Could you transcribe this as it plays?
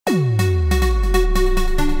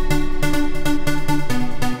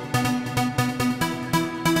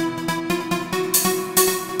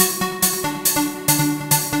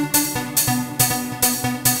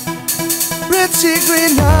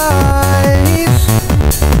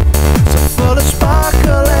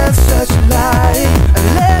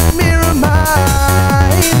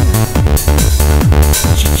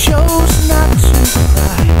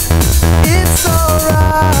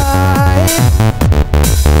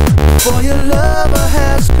For your lover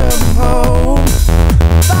has come home.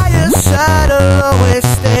 By your side I'll always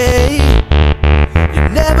stay. You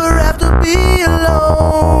never have to be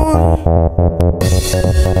alone.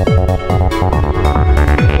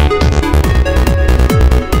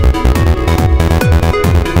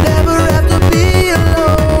 Never have to be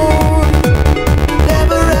alone.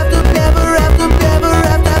 Never have to, never have to, never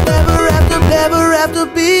have to, never have to, never have to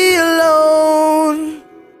be alone.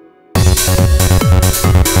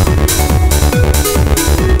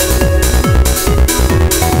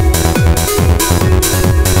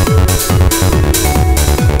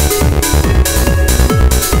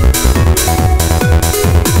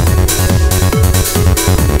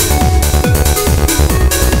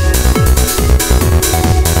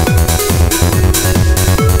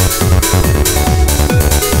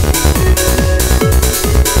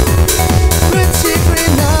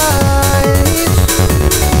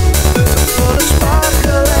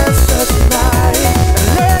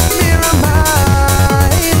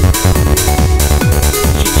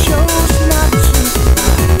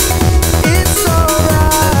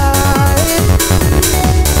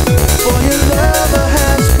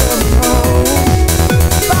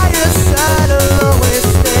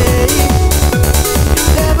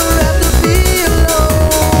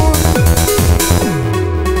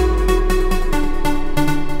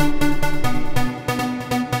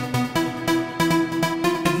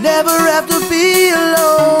 Never have to be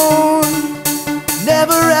alone.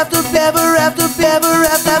 Never have to, never have to, never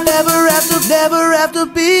have to, never have to, never have to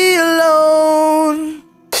be alone.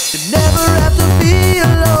 Never have to be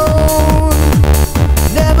alone.